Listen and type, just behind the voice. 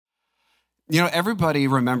Everybody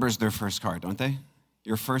remembers their first car, don't they?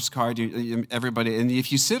 Your first car, everybody, and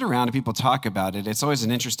if you sit around and people talk about it, it's always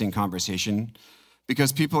an interesting conversation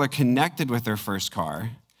because people are connected with their first car,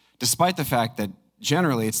 despite the fact that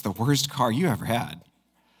generally it's the worst car you ever had.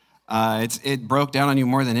 It broke down on you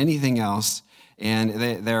more than anything else, and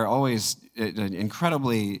they're always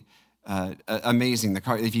incredibly amazing. The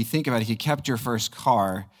car, if you think about it, if you kept your first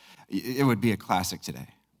car, it would be a classic today.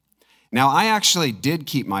 Now, I actually did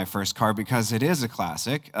keep my first car because it is a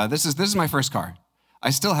classic. This is my first car. I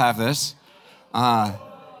still have this.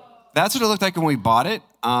 That's what it looked like when we bought it.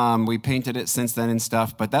 We painted it since then and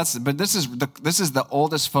stuff. But this is the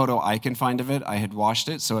oldest photo I can find of it. I had washed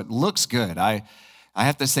it, so it looks good. I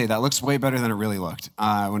have to say that looks way better than it really looked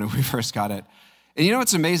when we first got it. And you know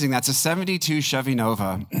what's amazing? That's a 72 Chevy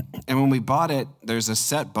Nova. And when we bought it, there's a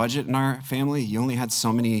set budget in our family. You only had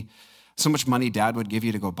so much money Dad would give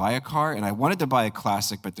you to go buy a car, and I wanted to buy a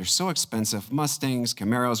classic, but they're so expensive. Mustangs,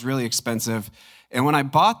 Camaros, really expensive. And when I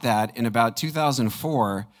bought that in about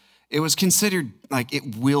 2004, it was considered like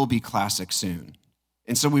it will be classic soon.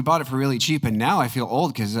 And so we bought it for really cheap, and now I feel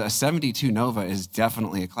old because a 72 Nova is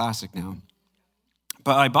definitely a classic now.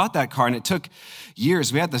 But I bought that car, and it took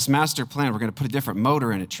years. We had this master plan. We're going to put a different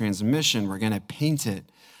motor in it, transmission. We're going to paint it.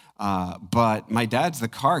 But my dad's the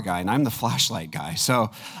car guy, and I'm the flashlight guy. So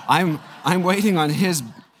I'm waiting on his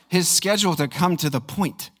schedule to come to the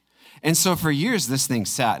point. And so for years, this thing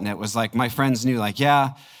sat, and it was like my friends knew, like,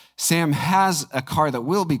 yeah, Sam has a car that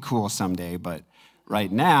will be cool someday, but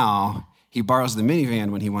right now, he borrows the minivan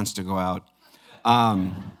when he wants to go out.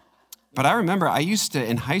 But I remember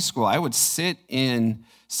in high school, I would sit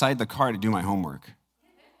inside the car to do my homework.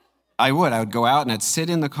 I would go out and I'd sit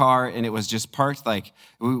in the car, and it was just parked like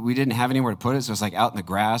we didn't have anywhere to put it, so it was like out in the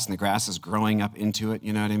grass, and the grass is growing up into it,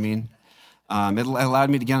 you know what I mean? It allowed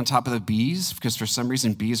me to get on top of the bees, because for some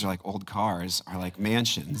reason bees are like old cars, are like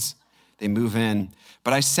mansions. They move in.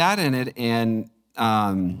 But I sat in it and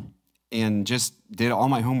just did all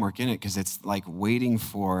my homework in it, because it's like waiting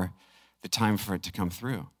for the time for it to come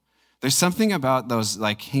through. There's something about those,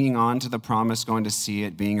 like hanging on to the promise, going to see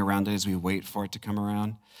it, being around it as we wait for it to come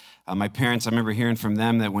around. My parents, I remember hearing from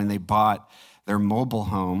them that when they bought their mobile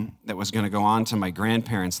home that was going to go on to my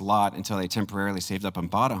grandparents' lot until they temporarily saved up and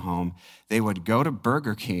bought a home, they would go to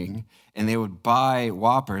Burger King and they would buy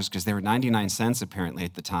Whoppers, because they were 99 cents apparently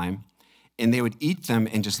at the time, and they would eat them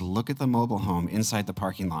and just look at the mobile home inside the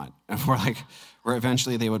parking lot, where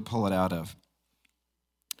eventually they would pull it out of.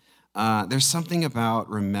 There's something about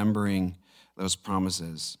remembering those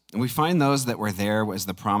promises. And we find those that were there as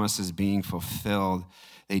the promises being fulfilled,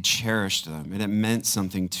 they cherished them, and it meant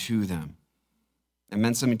something to them. It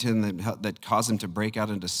meant something to them that caused them to break out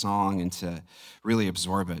into song and to really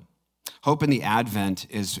absorb it. Hope in the Advent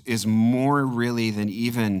is more really than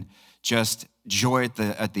even just joy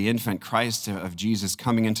at the infant Christ of Jesus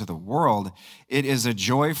coming into the world. It is a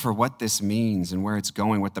joy for what this means and where it's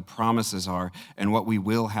going, what the promises are, and what we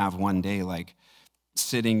will have one day, like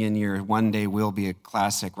sitting in your one day will be a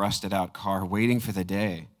classic rusted out car, waiting for the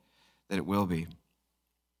day that it will be.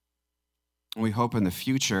 And we hope in the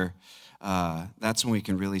future, that's when we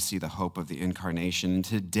can really see the hope of the incarnation. And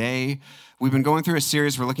today, we've been going through a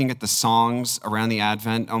series. We're looking at the songs around the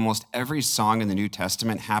Advent. Almost every song in the New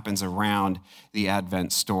Testament happens around the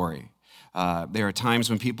Advent story. There are times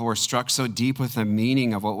when people were struck so deep with the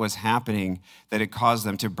meaning of what was happening that it caused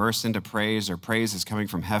them to burst into praise, or praise is coming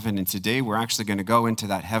from heaven. And today, we're actually going to go into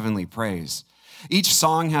that heavenly praise. Each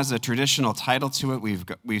song has a traditional title to it.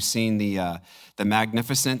 We've seen the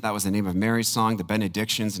Magnificent, that was the name of Mary's song. The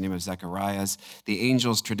Benedictions, the name of Zechariah's. The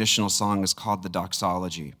Angel's traditional song is called the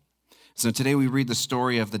Doxology. So today we read the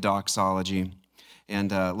story of the Doxology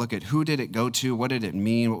and look at who did it go to, what did it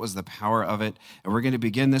mean, what was the power of it. And we're going to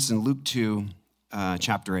begin this in Luke 2,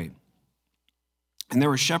 chapter 8. And there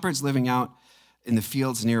were shepherds living out in the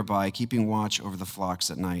fields nearby, keeping watch over the flocks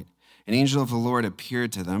at night. An angel of the Lord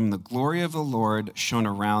appeared to them. The glory of the Lord shone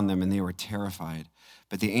around them, and they were terrified.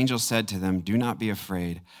 But the angel said to them, "Do not be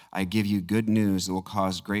afraid. I give you good news that will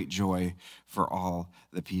cause great joy for all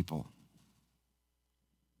the people."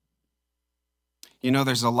 You know,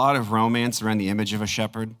 there's a lot of romance around the image of a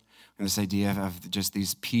shepherd, and this idea of just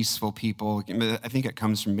these peaceful people. I think it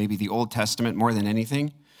comes from maybe the Old Testament more than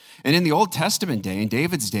anything. And in the Old Testament day, in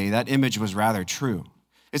David's day, that image was rather true.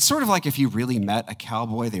 It's sort of like if you really met a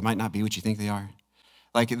cowboy, they might not be what you think they are.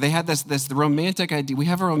 Like they had the romantic idea. We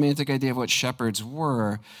have a romantic idea of what shepherds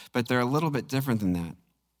were, but they're a little bit different than that.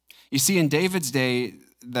 You see, in David's day,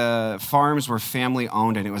 the farms were family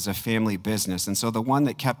owned and it was a family business. And so the one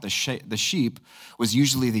that kept the sheep was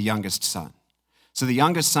usually the youngest son. So the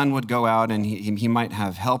youngest son would go out and he might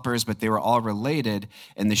have helpers, but they were all related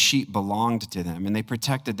and the sheep belonged to them and they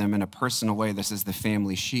protected them in a personal way. This is the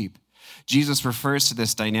family sheep. Jesus refers to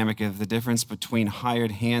this dynamic of the difference between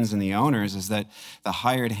hired hands and the owners is that the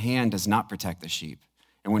hired hand does not protect the sheep.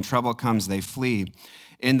 And when trouble comes, they flee.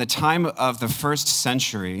 In the time of the first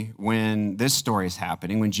century, when this story is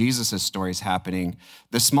happening, when Jesus' story is happening,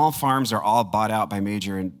 the small farms are all bought out by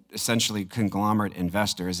major and essentially conglomerate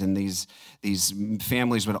investors. And these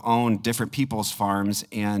families would own different people's farms,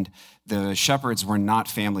 and the shepherds were not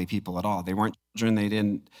family people at all. They weren't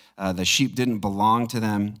children. The sheep didn't belong to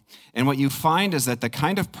them. And what you find is that the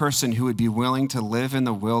kind of person who would be willing to live in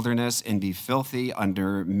the wilderness and be filthy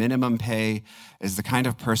under minimum pay is the kind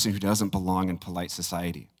of person who doesn't belong in polite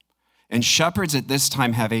society. And shepherds at this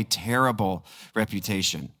time have a terrible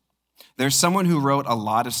reputation. There's someone who wrote a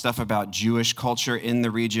lot of stuff about Jewish culture in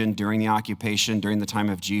the region during the occupation, during the time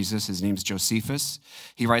of Jesus. His name's Josephus.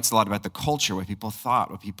 He writes a lot about the culture, what people thought,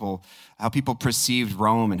 how people perceived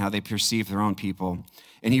Rome and how they perceived their own people.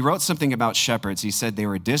 And he wrote something about shepherds. He said they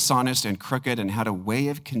were dishonest and crooked and had a way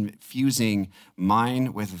of confusing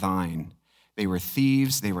mine with thine. They were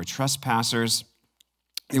thieves, they were trespassers.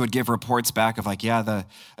 They would give reports back of like, a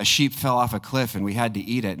sheep fell off a cliff and we had to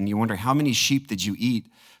eat it. And you wonder, how many sheep did you eat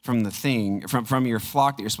from from your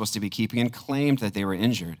flock that you're supposed to be keeping, and claimed that they were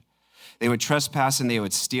injured. They would trespass and they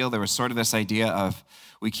would steal. There was sort of this idea of,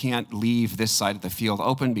 we can't leave this side of the field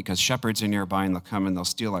open because shepherds are nearby and they'll come and they'll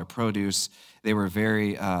steal our produce. They were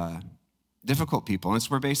very difficult people. And it's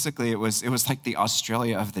where basically it was like the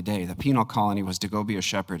Australia of the day. The penal colony was to go be a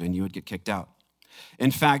shepherd and you would get kicked out. In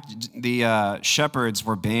fact, the shepherds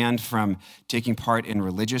were banned from taking part in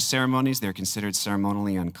religious ceremonies. They're considered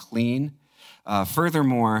ceremonially unclean.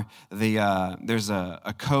 Furthermore, there's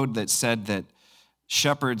a code that said that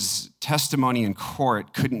shepherds' testimony in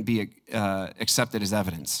court couldn't be accepted as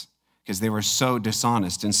evidence because they were so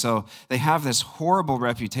dishonest. And so they have this horrible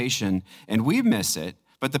reputation, and we miss it,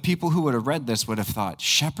 but the people who would have read this would have thought,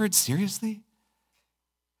 shepherds, seriously?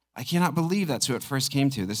 I cannot believe that's who it first came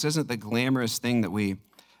to. This isn't the glamorous thing that we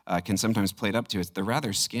can sometimes play it up to. They're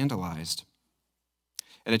rather scandalized.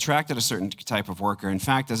 It attracted a certain type of worker. In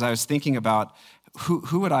fact, as I was thinking about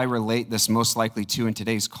who would I relate this most likely to in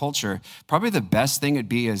today's culture, probably the best thing would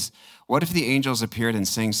be is, what if the angels appeared and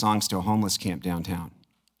sang songs to a homeless camp downtown?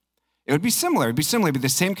 It would be similar. It'd be the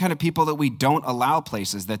same kind of people that we don't allow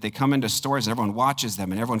places, that they come into stores and everyone watches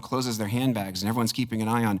them and everyone closes their handbags and everyone's keeping an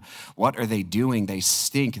eye on what are they doing. They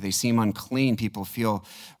stink. They seem unclean. People feel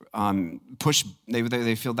pushed.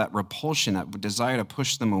 They feel that repulsion, that desire to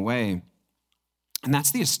push them away. And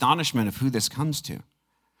that's the astonishment of who this comes to,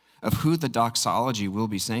 of who the doxology will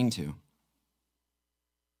be saying to.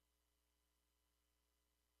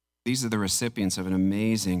 These are the recipients of an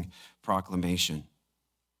amazing proclamation.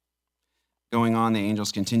 Going on, the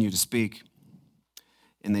angels continue to speak.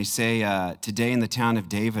 And they say, today in the town of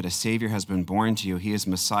David, a Savior has been born to you. He is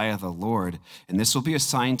Messiah the Lord. And this will be a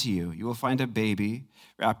sign to you. You will find a baby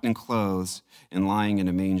wrapped in clothes and lying in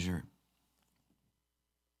a manger.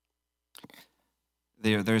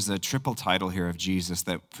 There's a triple title here of Jesus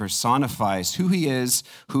that personifies who he is,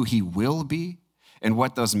 who he will be, and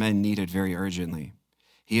what those men needed very urgently.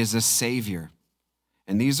 He is a Savior,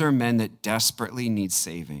 and these are men that desperately need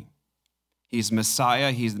saving. He's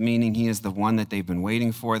Messiah, meaning he is the one that they've been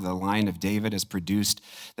waiting for. The line of David has produced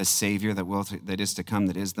the Savior that is to come,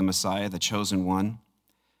 that is the Messiah, the chosen one.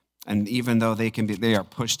 And even though they are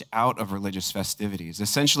pushed out of religious festivities,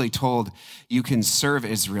 essentially told, you can serve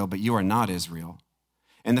Israel, but you are not Israel.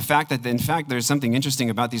 And the fact that, in fact, there's something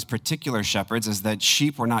interesting about these particular shepherds is that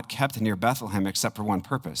sheep were not kept near Bethlehem except for one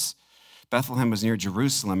purpose. Bethlehem was near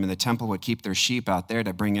Jerusalem, and the temple would keep their sheep out there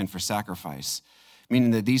to bring in for sacrifice,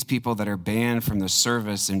 meaning that these people that are banned from the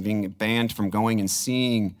service and being banned from going and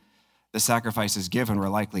seeing the sacrifices given were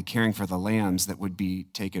likely caring for the lambs that would be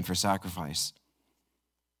taken for sacrifice.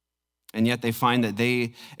 And yet they find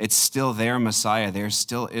that it's still their Messiah, they're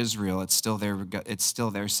still Israel, it's still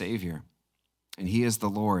their Savior. And he is the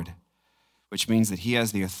Lord, which means that he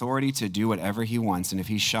has the authority to do whatever he wants. And if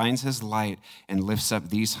he shines his light and lifts up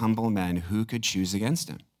these humble men, who could choose against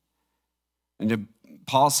him? And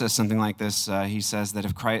Paul says something like this. He says that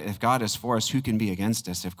if God is for us, who can be against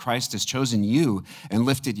us? If Christ has chosen you and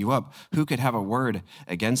lifted you up, who could have a word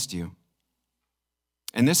against you?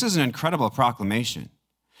 And this is an incredible proclamation.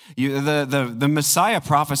 The Messiah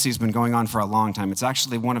prophecy has been going on for a long time. It's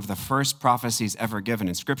actually one of the first prophecies ever given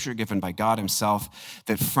in Scripture, given by God himself,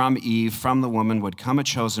 that from Eve, from the woman, would come a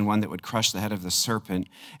chosen one that would crush the head of the serpent.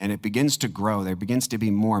 And it begins to grow. There begins to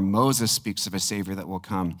be more. Moses speaks of a Savior that will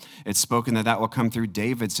come. It's spoken that will come through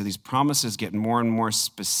David. So these promises get more and more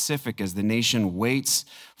specific as the nation waits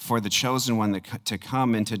for the chosen one to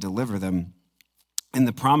come and to deliver them. And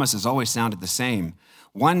the promises always sounded the same.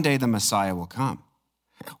 One day the Messiah will come.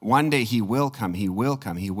 One day he will come, he will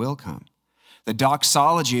come, he will come. The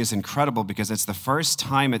Doxology is incredible because it's the first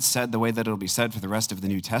time it's said the way that it'll be said for the rest of the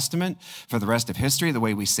New Testament, for the rest of history, the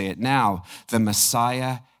way we say it now. The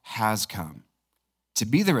Messiah has come. To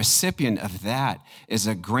be the recipient of that is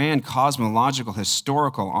a grand cosmological,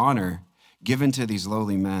 historical honor given to these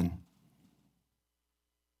lowly men.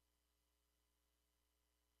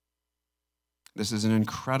 This is an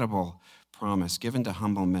incredible promise given to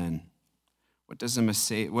humble men. What does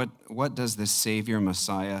the Savior,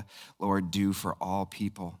 Messiah, Lord, do for all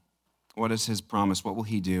people? What is his promise? What will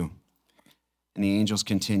he do? And the angels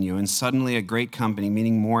continue. And suddenly a great company,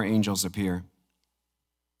 meaning more angels, appear.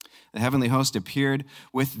 The heavenly host appeared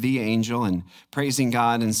with the angel and praising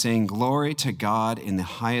God and saying, "Glory to God in the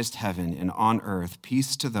highest heaven, and on earth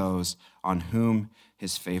peace to those on whom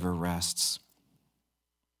his favor rests."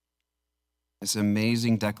 This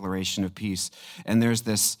amazing declaration of peace. And there's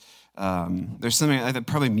something that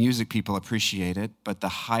probably music people appreciate it, but the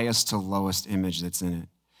highest to lowest image that's in it.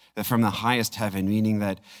 That from the highest heaven, meaning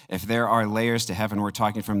that if there are layers to heaven, we're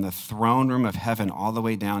talking from the throne room of heaven all the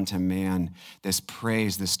way down to man, this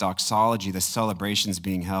praise, this doxology, this celebration's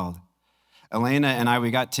being held. Elena and I,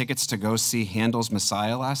 we got tickets to go see Handel's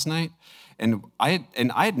Messiah last night. And I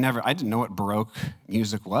didn't know what Baroque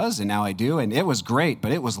music was, and now I do, and it was great,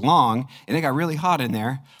 but it was long, and it got really hot in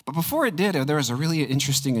there. But before it did, there was a really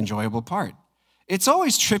interesting, enjoyable part. It's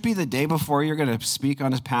always trippy the day before you're going to speak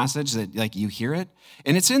on a passage that, like, you hear it,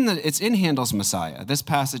 and it's in Handel's Messiah. This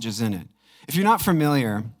passage is in it. If you're not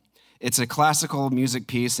familiar, it's a classical music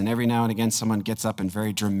piece, and every now and again someone gets up and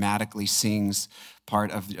very dramatically sings part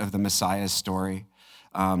of the Messiah's story.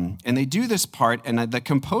 And they do this part, and the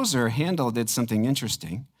composer, Handel, did something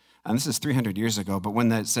interesting. And this is 300 years ago, but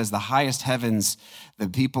when it says the highest heavens, the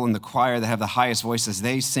people in the choir that have the highest voices,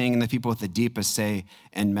 they sing, and the people with the deepest say,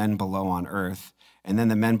 "And men below on earth." And then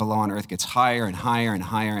the men below on earth gets higher and higher and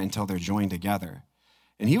higher until they're joined together.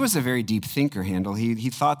 And he was a very deep thinker, Handel. He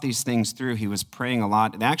thought these things through. He was praying a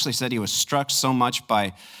lot. And actually said he was struck so much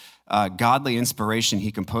by godly inspiration,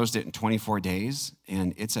 he composed it in 24 days,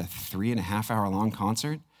 and it's a 3.5-hour long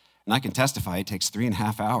concert. And I can testify it takes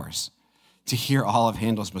 3.5 hours to hear all of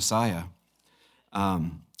Handel's Messiah.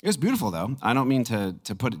 It was beautiful, though. I don't mean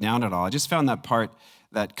to put it down at all. I just found that part,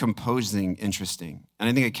 that composing, interesting. And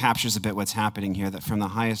I think it captures a bit what's happening here, that from the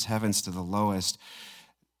highest heavens to the lowest,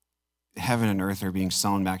 heaven and earth are being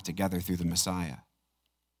sewn back together through the Messiah.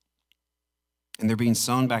 And they're being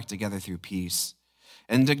sewn back together through peace.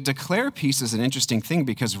 And to declare peace is an interesting thing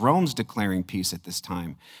because Rome's declaring peace at this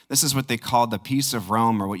time. This is what they called the peace of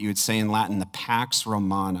Rome, or what you would say in Latin, the Pax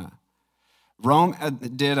Romana. Rome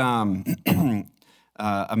did a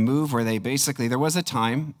move where there was a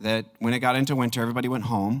time that when it got into winter, everybody went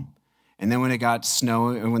home. And then when it got snow,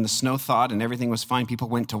 and when the snow thawed and everything was fine, people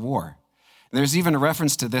went to war. There's even a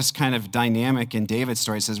reference to this kind of dynamic in David's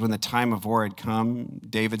story. It says when the time of war had come,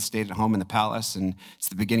 David stayed at home in the palace, and it's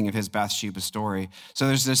the beginning of his Bathsheba story. So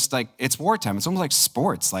there's this, it's wartime. It's almost like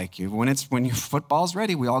sports. Like when your football's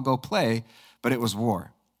ready, we all go play, but it was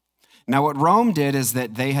war. Now what Rome did is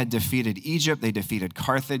that they had defeated Egypt, they defeated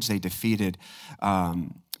Carthage, they defeated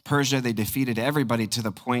Persia, they defeated everybody to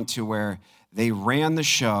the point to where they ran the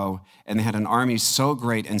show, and they had an army so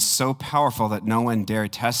great and so powerful that no one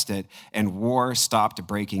dared test it, and war stopped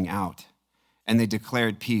breaking out. And they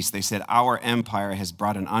declared peace. They said, "Our empire has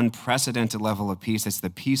brought an unprecedented level of peace. It's the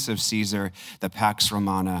peace of Caesar, the Pax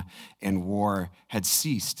Romana," and war had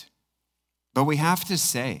ceased. But we have to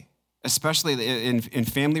say, especially in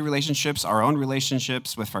family relationships, our own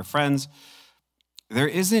relationships with our friends, there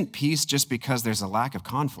isn't peace just because there's a lack of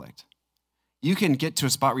conflict. You can get to a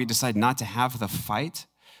spot where you decide not to have the fight,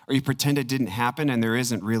 or you pretend it didn't happen and there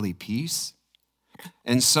isn't really peace.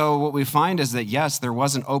 And so what we find is that, yes, there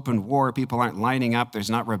was an open war. People aren't lining up.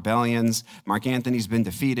 There's not rebellions. Mark Antony's been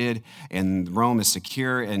defeated, and Rome is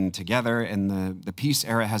secure and together, and the peace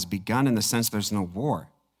era has begun in the sense there's no war.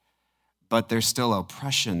 But there's still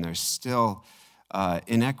oppression. There's still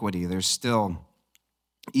inequity. There's still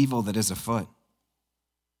evil that is afoot.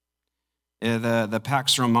 The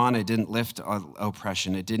Pax Romana didn't lift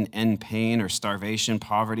oppression. It didn't end pain or starvation,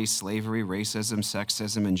 poverty, slavery, racism,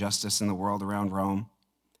 sexism, injustice in the world around Rome.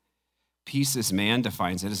 peace as man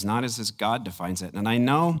defines it is not as God defines it. And I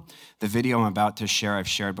know the video I'm about to share I've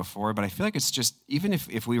shared before, but I feel like it's just, even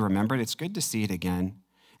if we remember it, it's good to see it again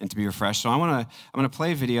and to be refreshed. So I'm gonna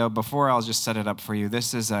play a video. Before, I'll just set it up for you.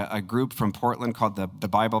 This is a group from Portland called the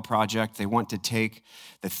Bible Project. They want to take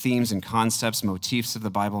the themes and concepts, motifs of the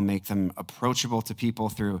Bible, make them approachable to people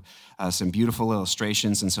through some beautiful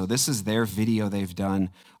illustrations. And so this is their video they've done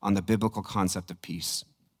on the biblical concept of peace.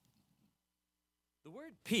 The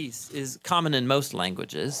word peace is common in most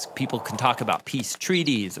languages. People can talk about peace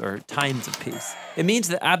treaties or times of peace. It means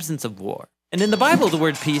the absence of war. And in the Bible, the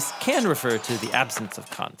word peace can refer to the absence of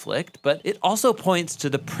conflict, but it also points to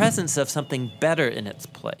the presence of something better in its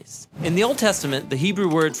place. In the Old Testament, the Hebrew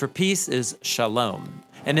word for peace is shalom.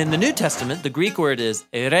 And in the New Testament, the Greek word is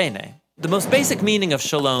eirene. The most basic meaning of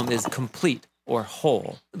shalom is complete or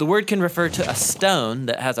whole. The word can refer to a stone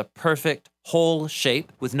that has a perfect, whole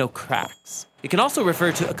shape with no cracks. It can also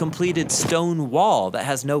refer to a completed stone wall that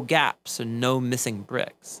has no gaps and no missing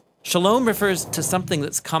bricks. Shalom refers to something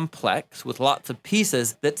that's complex with lots of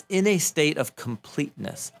pieces that's in a state of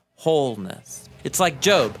completeness, wholeness. It's like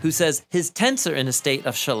Job, who says his tents are in a state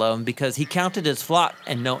of shalom because he counted his flock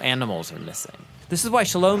and no animals are missing. This is why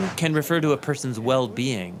shalom can refer to a person's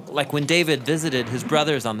well-being. Like when David visited his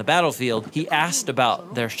brothers on the battlefield, he asked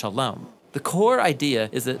about their shalom. The core idea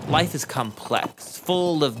is that life is complex,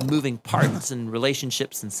 full of moving parts and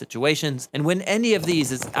relationships and situations, and when any of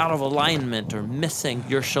these is out of alignment or missing,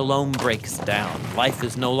 your shalom breaks down. Life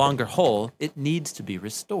is no longer whole, it needs to be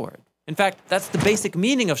restored. In fact, that's the basic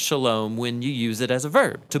meaning of shalom when you use it as a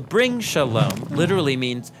verb. To bring shalom literally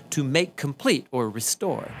means to make complete or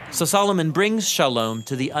restore. So Solomon brings shalom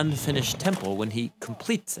to the unfinished temple when he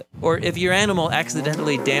completes it. Or if your animal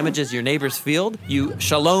accidentally damages your neighbor's field, you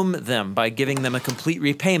shalom them by giving them a complete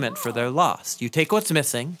repayment for their loss. You take what's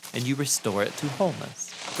missing and you restore it to wholeness.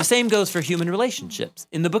 The same goes for human relationships.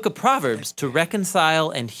 In the book of Proverbs, to reconcile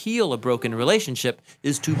and heal a broken relationship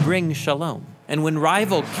is to bring shalom. And when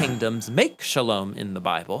rival kingdoms make shalom in the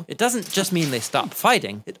Bible, it doesn't just mean they stop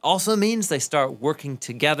fighting, it also means they start working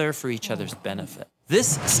together for each other's benefit.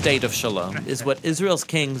 This state of shalom is what Israel's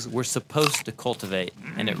kings were supposed to cultivate,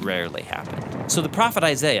 and it rarely happened. So the prophet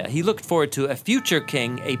Isaiah, he looked forward to a future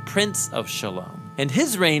king, a prince of shalom. And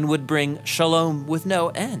his reign would bring shalom with no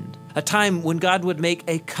end. A time when God would make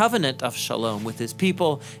a covenant of shalom with his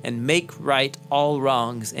people and make right all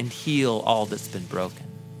wrongs and heal all that's been broken.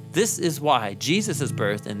 This is why Jesus'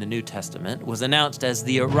 birth in the New Testament was announced as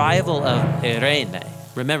the arrival of eirene.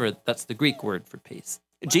 Remember, that's the Greek word for peace.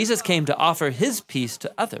 Jesus came to offer his peace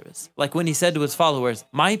to others, like when he said to his followers,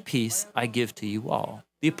 "My peace I give to you all."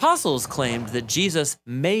 The apostles claimed that Jesus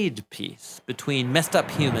made peace between messed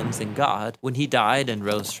up humans and God when he died and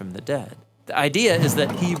rose from the dead. The idea is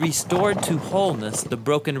that he restored to wholeness the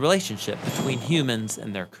broken relationship between humans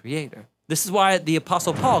and their creator. This is why the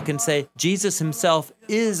Apostle Paul can say Jesus himself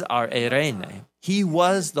is our eirene. He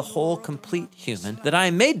was the whole complete human that I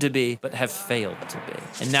am made to be but have failed to be.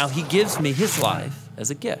 And now he gives me his life as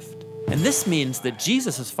a gift. And this means that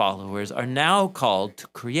Jesus' followers are now called to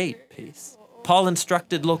create peace. Paul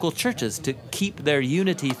instructed local churches to keep their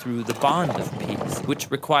unity through the bond of peace,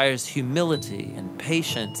 which requires humility and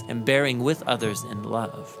patience and bearing with others in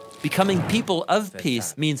love. Becoming people of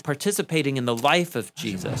peace means participating in the life of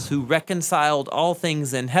Jesus, who reconciled all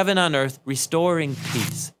things in heaven and earth, restoring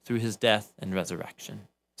peace through his death and resurrection.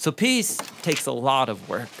 So peace takes a lot of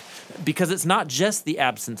work, because it's not just the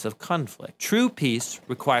absence of conflict. True peace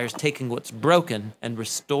requires taking what's broken and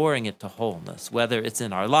restoring it to wholeness, whether it's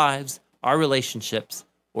in our lives, our relationships,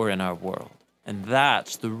 or in our world. And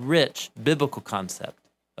that's the rich biblical concept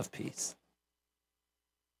of peace.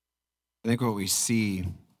 I think what we see,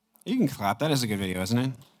 you can clap, that is a good video, isn't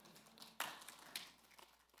it?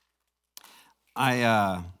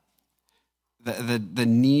 The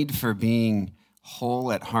need for being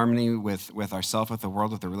whole, at harmony with ourselves, with the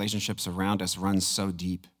world, with the relationships around us runs so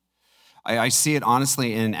deep. I see it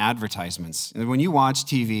honestly in advertisements. When you watch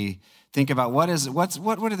TV, think about what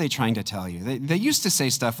are they trying to tell you? They used to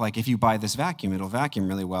say stuff like, if you buy this vacuum, it'll vacuum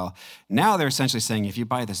really well. Now they're essentially saying, if you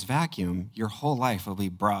buy this vacuum, your whole life will be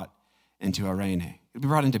brought into eirene. It'll be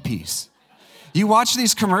brought into peace. You watch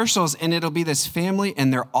these commercials and it'll be this family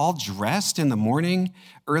and they're all dressed in the morning,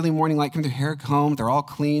 early morning light, come their hair combed, they're all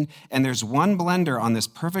clean, and there's one blender on this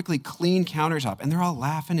perfectly clean countertop, and they're all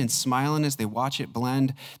laughing and smiling as they watch it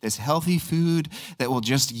blend this healthy food that will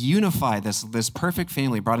just unify this perfect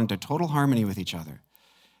family brought into total harmony with each other.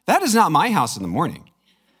 That is not my house in the morning.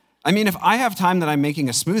 I mean, if I have time that I'm making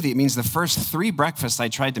a smoothie, it means the first 3 breakfasts I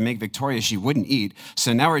tried to make Victoria, she wouldn't eat.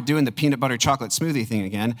 So now we're doing the peanut butter chocolate smoothie thing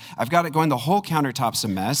again. I've got it going, the whole countertop's a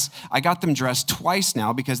mess. I got them dressed twice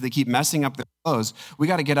now because they keep messing up their clothes. We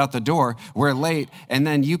got to get out the door. We're late. And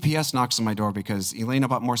then UPS knocks on my door because Elena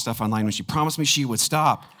bought more stuff online when she promised me she would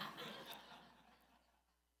stop.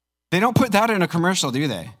 They don't put that in a commercial, do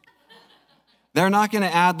they? They're not going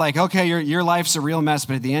to add like, okay, your life's a real mess,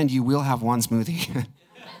 but at the end you will have one smoothie.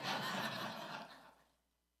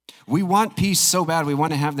 We want peace so bad. We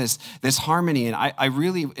want to have this harmony. And I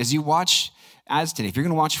really, as you watch ads today, if you're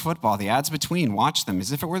going to watch football, the ads between, watch them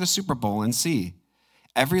as if it were the Super Bowl and see.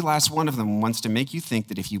 Every last one of them wants to make you think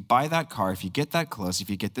that if you buy that car, if you get that close, if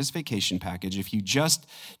you get this vacation package, if you just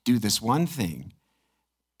do this one thing,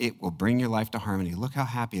 it will bring your life to harmony. Look how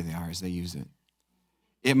happy they are as they use it.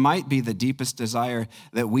 It might be the deepest desire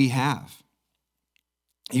that we have.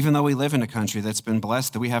 Even though we live in a country that's been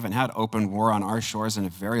blessed that we haven't had open war on our shores in a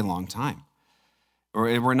very long time. Or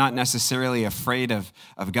we're not necessarily afraid of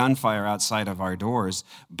gunfire outside of our doors,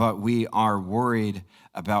 but we are worried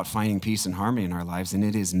about finding peace and harmony in our lives, and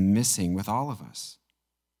it is missing with all of us.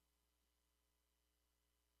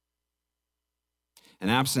 An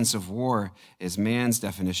absence of war is man's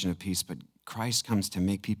definition of peace, but Christ comes to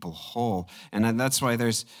make people whole. And that's why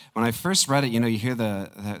when I first read it, you hear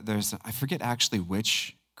there's, I forget actually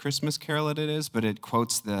which Christmas carol it is, but it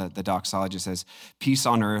quotes the Doxology. It says, peace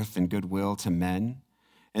on earth and goodwill to men.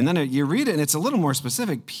 And then you read it and it's a little more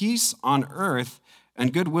specific, peace on earth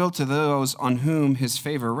and goodwill to those on whom his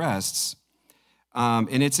favor rests.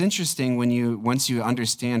 And it's interesting once you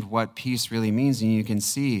understand what peace really means, and you can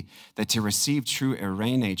see that to receive true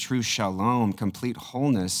eirene, true shalom, complete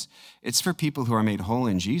wholeness, it's for people who are made whole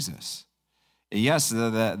in Jesus. Yes,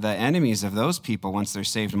 the enemies of those people, once they're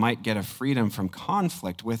saved, might get a freedom from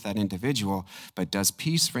conflict with that individual, but does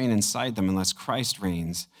peace reign inside them unless Christ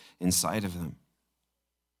reigns inside of them?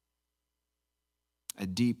 A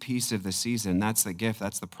deep peace of the season, that's the gift,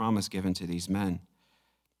 that's the promise given to these men.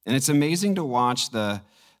 And it's amazing to watch the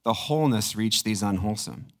wholeness reach these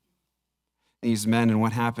unwholesome, these men, and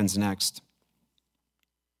what happens next.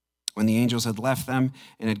 When the angels had left them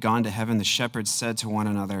and had gone to heaven, the shepherds said to one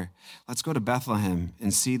another, let's go to Bethlehem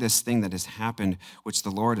and see this thing that has happened, which the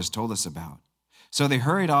Lord has told us about. So they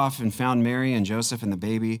hurried off and found Mary and Joseph, and the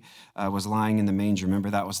baby was lying in the manger. Remember,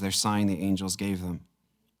 that was their sign the angels gave them.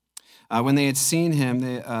 When they had seen him,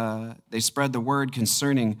 they spread the word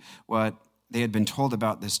concerning what they had been told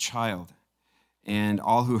about this child. And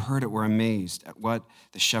all who heard it were amazed at what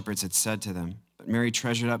the shepherds had said to them. But Mary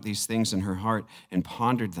treasured up these things in her heart and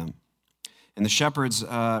pondered them. And the shepherds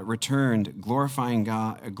returned, glorifying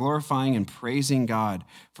and praising God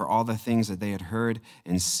for all the things that they had heard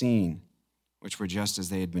and seen, which were just as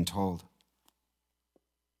they had been told.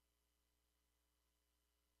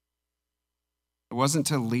 It wasn't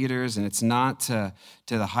to leaders, and it's not to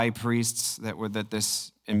the high priests that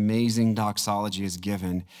this amazing doxology is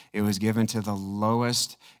given. It was given to the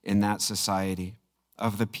lowest in that society.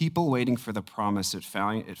 Of the people waiting for the promise, it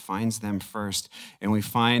finds them first, and we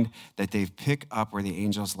find that they pick up where the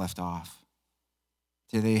angels left off.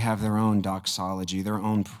 They have their own doxology, their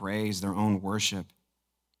own praise, their own worship.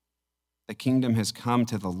 The kingdom has come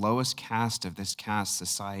to the lowest caste of this caste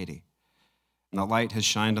society, and the light has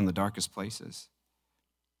shined on the darkest places.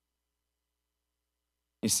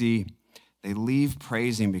 You see, they leave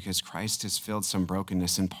praising because Christ has filled some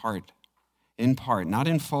brokenness in part, not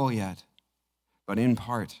in full yet, but in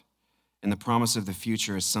part. And the promise of the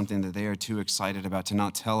future is something that they are too excited about to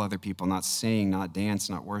not tell other people, not sing, not dance,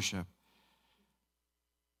 not worship.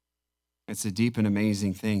 It's a deep and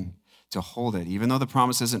amazing thing to hold it, even though the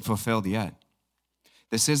promise isn't fulfilled yet.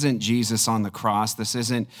 This isn't Jesus on the cross. This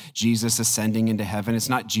isn't Jesus ascending into heaven. It's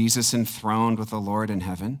not Jesus enthroned with the Lord in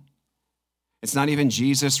heaven. It's not even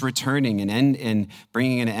Jesus returning and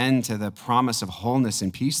bringing an end to the promise of wholeness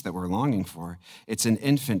and peace that we're longing for. It's an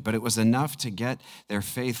infant, but it was enough to get their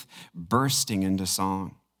faith bursting into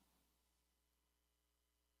song.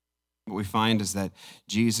 What we find is that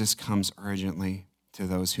Jesus comes urgently to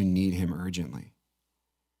those who need him urgently.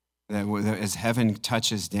 That as heaven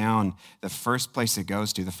touches down, the first place it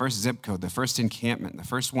goes to, the first zip code, the first encampment, the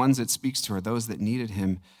first ones it speaks to are those that needed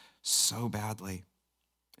him so badly,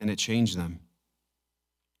 and it changed them.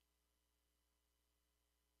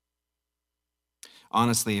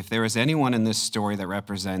 Honestly, if there is anyone in this story that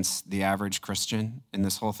represents the average Christian in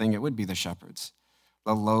this whole thing, it would be the shepherds.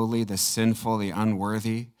 The lowly, the sinful, the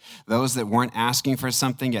unworthy, those that weren't asking for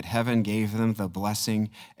something, yet heaven gave them the blessing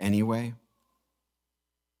anyway.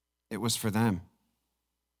 It was for them.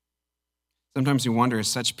 Sometimes we wonder, is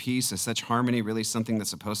such peace, is such harmony really something that's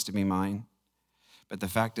supposed to be mine? But the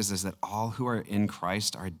fact is that all who are in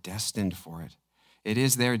Christ are destined for it. It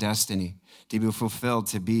is their destiny to be fulfilled,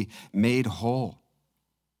 to be made whole.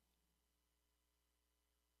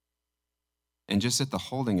 And just at the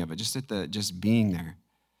holding of it, just being there,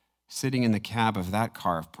 sitting in the cab of that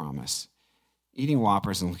car of promise, eating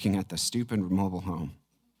Whoppers and looking at the stupid mobile home,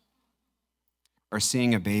 or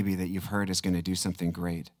seeing a baby that you've heard is going to do something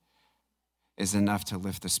great, is enough to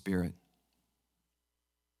lift the spirit.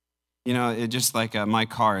 You know, it just like my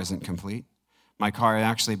car isn't complete. My car,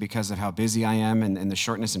 actually, because of how busy I am and the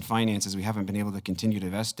shortness in finances, we haven't been able to continue to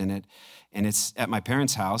invest in it. And it's at my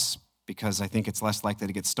parents' house because I think it's less likely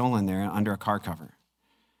to get stolen there under a car cover.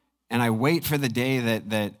 And I wait for the day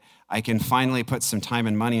that I can finally put some time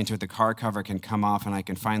and money into it, the car cover can come off, and I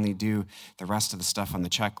can finally do the rest of the stuff on the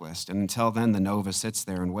checklist. And until then, the Nova sits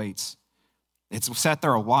there and waits. It's sat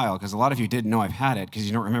there a while, because a lot of you didn't know I've had it, because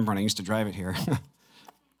you don't remember when I used to drive it here.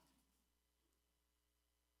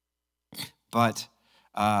 But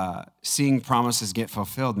seeing promises get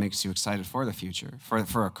fulfilled makes you excited for the future,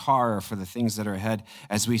 for a car, or for the things that are ahead.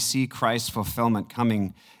 As we see Christ's fulfillment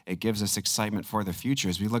coming, it gives us excitement for the future.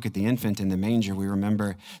 As we look at the infant in the manger, we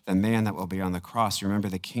remember the man that will be on the cross. We remember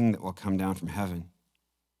the king that will come down from heaven.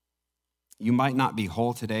 You might not be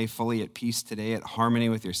whole today, fully at peace today, at harmony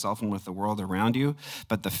with yourself and with the world around you,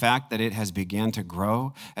 but the fact that it has begun to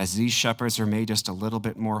grow as these shepherds are made just a little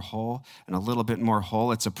bit more whole and a little bit more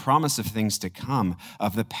whole, it's a promise of things to come,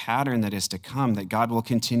 of the pattern that is to come, that God will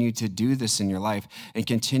continue to do this in your life and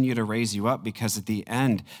continue to raise you up, because at the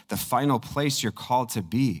end, the final place you're called to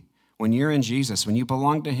be, when you're in Jesus, when you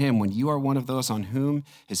belong to him, when you are one of those on whom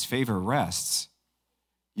his favor rests,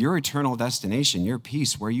 your eternal destination, your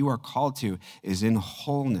peace, where you are called to, is in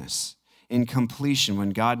wholeness, in completion,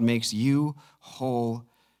 when God makes you whole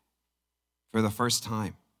for the first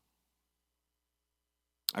time.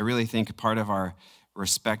 I really think part of our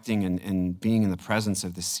respecting and being in the presence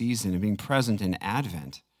of the season and being present in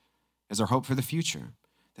Advent is our hope for the future,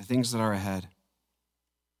 the things that are ahead.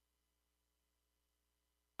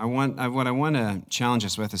 What I want to challenge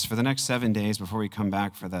us with is for the next 7 days before we come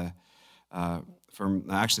back for the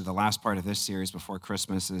last part of this series before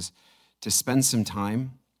Christmas, is to spend some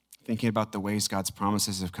time thinking about the ways God's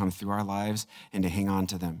promises have come through our lives and to hang on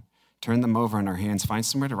to them. Turn them over in our hands. Find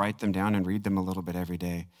somewhere to write them down and read them a little bit every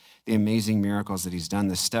day. The amazing miracles that he's done,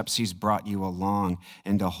 the steps he's brought you along,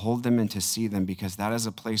 and to hold them and to see them, because that is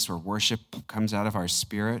a place where worship comes out of our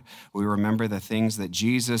spirit. We remember the things that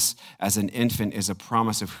Jesus, as an infant, is a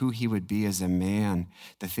promise of who he would be as a man.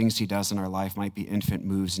 The things he does in our life might be infant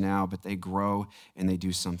moves now, but they grow and they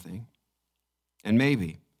do something. And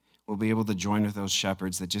maybe we'll be able to join with those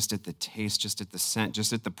shepherds that just at the taste, just at the scent,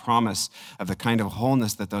 just at the promise of the kind of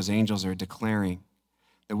wholeness that those angels are declaring,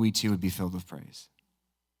 that we too would be filled with praise.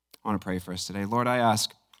 I want to pray for us today. Lord, I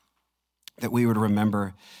ask that we would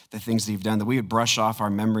remember the things that you've done, that we would brush off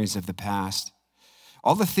our memories of the past.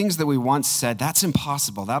 All the things that we once said, that's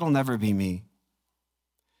impossible, that'll never be me.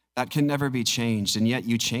 That can never be changed, and yet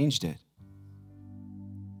you changed it.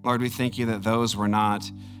 Lord, we thank you that those were not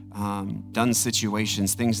done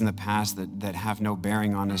situations, things in the past that have no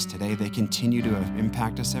bearing on us today. They continue to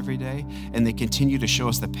impact us every day, and they continue to show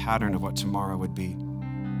us the pattern of what tomorrow would be.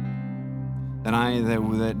 That I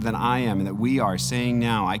am and that we are saying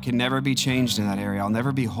now, I can never be changed in that area. I'll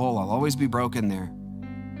never be whole. I'll always be broken there.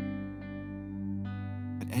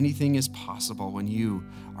 But anything is possible when you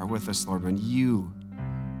are with us, Lord, when you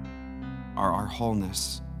are our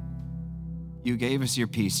wholeness. You gave us your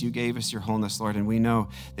peace. You gave us your wholeness, Lord, and we know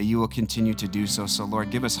that you will continue to do so. So,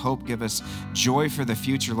 Lord, give us hope. Give us joy for the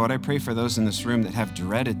future. Lord, I pray for those in this room that have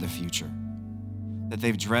dreaded the future, that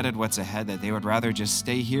they've dreaded what's ahead, that they would rather just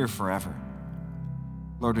stay here forever.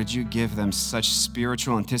 Lord, would you give them such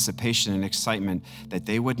spiritual anticipation and excitement that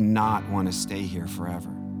they would not want to stay here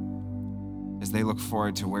forever as they look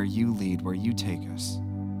forward to where you lead, where you take us.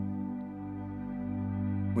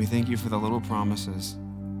 We thank you for the little promises.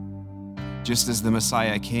 Just as the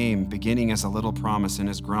Messiah came, beginning as a little promise and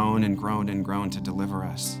has grown and grown and grown to deliver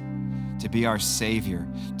us, to be our Savior,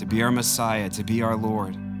 to be our Messiah, to be our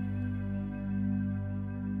Lord.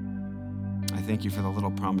 I thank you for the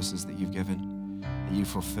little promises that you've given, that you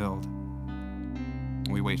fulfilled.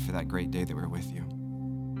 We wait for that great day that we're with you.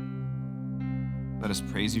 Let us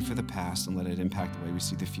praise you for the past and let it impact the way we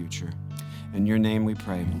see the future. In your name we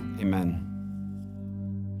pray, amen.